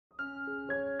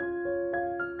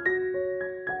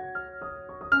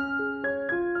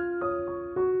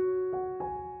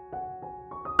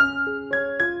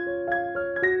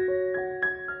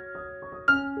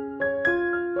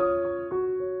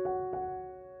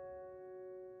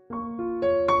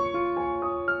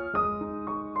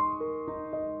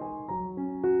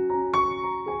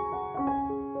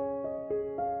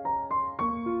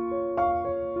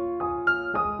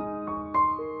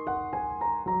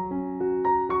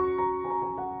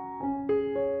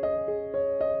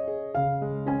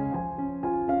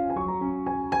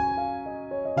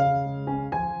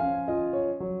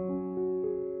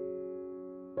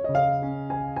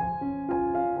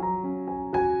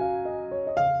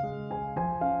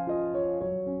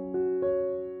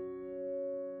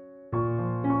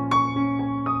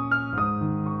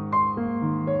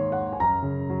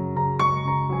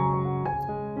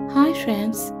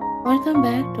friends, welcome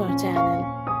back to our channel,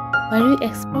 where we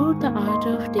explore the art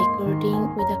of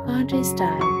decorating with a country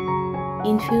style,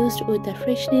 infused with the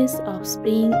freshness of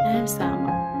spring and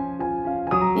summer.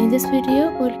 In this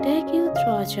video, we'll take you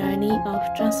through a journey of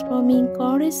transforming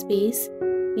cottage space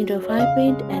into a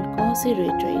vibrant and cozy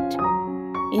retreat,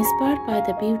 inspired by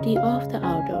the beauty of the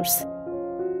outdoors.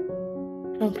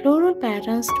 From floral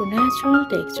patterns to natural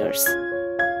textures,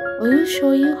 we will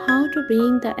show you how to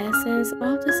bring the essence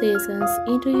of the seasons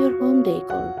into your home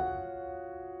decor.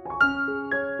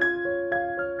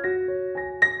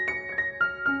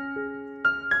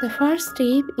 The first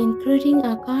step in creating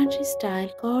a country-style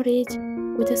cottage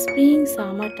with a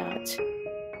spring-summer touch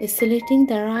is selecting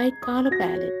the right color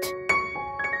palette.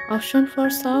 Option for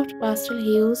soft pastel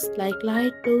hues like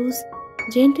light blues,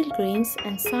 gentle greens,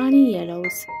 and sunny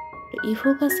yellows to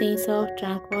evoke a sense of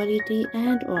tranquility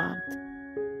and warmth.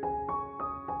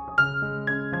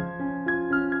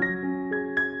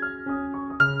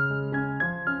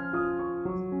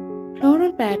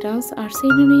 Floral patterns are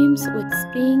synonyms with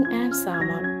spring and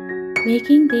summer,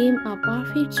 making them a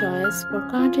perfect choice for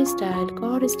country-style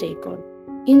cottage decor.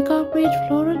 Incorporate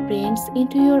floral prints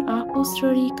into your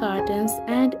upholstery, curtains,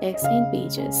 and accent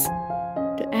pages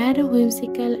to add a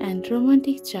whimsical and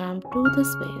romantic charm to the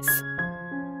space.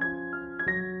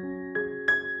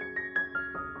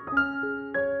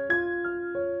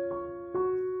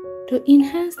 To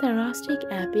enhance the rustic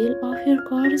appeal of your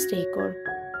cottage decor,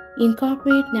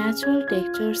 incorporate natural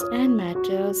textures and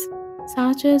materials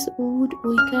such as wood,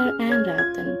 wicker, and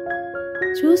rattan.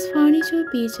 Choose furniture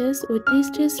pieces with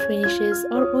distressed finishes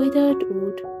or weathered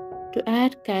wood to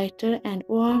add character and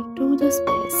warmth to the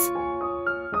space.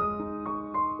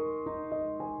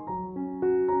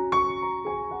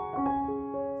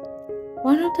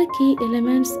 One of the key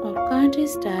elements of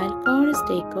country-style cottage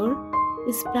decor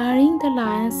is blurring the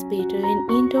lines between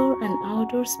indoor and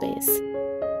outdoor space.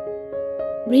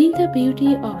 Bring the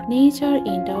beauty of nature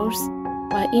indoors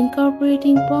by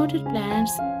incorporating potted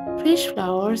plants, fresh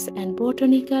flowers, and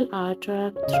botanical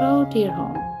artwork throughout your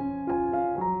home.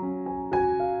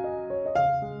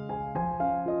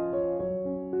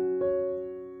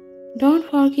 Don't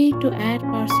forget to add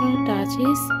personal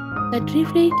touches that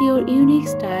reflect your unique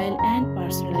style and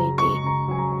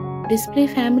personality. Display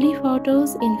family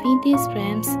photos in vintage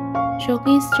frames,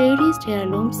 showcase cherished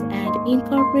heirlooms, and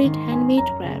incorporate handmade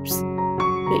crafts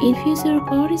to infuse your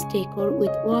cottage decor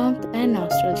with warmth and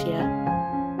nostalgia.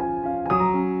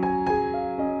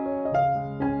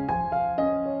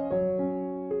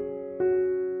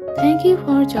 Thank you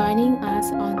for joining us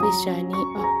on this journey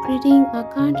of creating a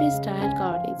country-style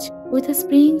cottage with a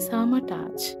spring-summer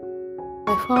touch.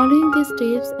 By following these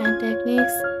tips and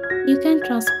techniques, you can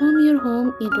transform your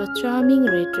home into a charming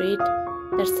retreat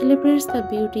that celebrates the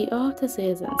beauty of the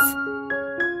seasons.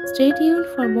 Stay tuned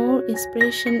for more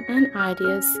inspiration and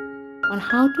ideas on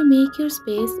how to make your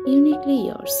space uniquely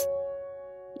yours.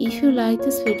 If you like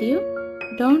this video,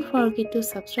 don't forget to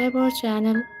subscribe our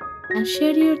channel and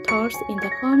share your thoughts in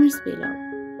the comments below.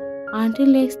 Until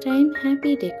next time,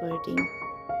 happy decorating!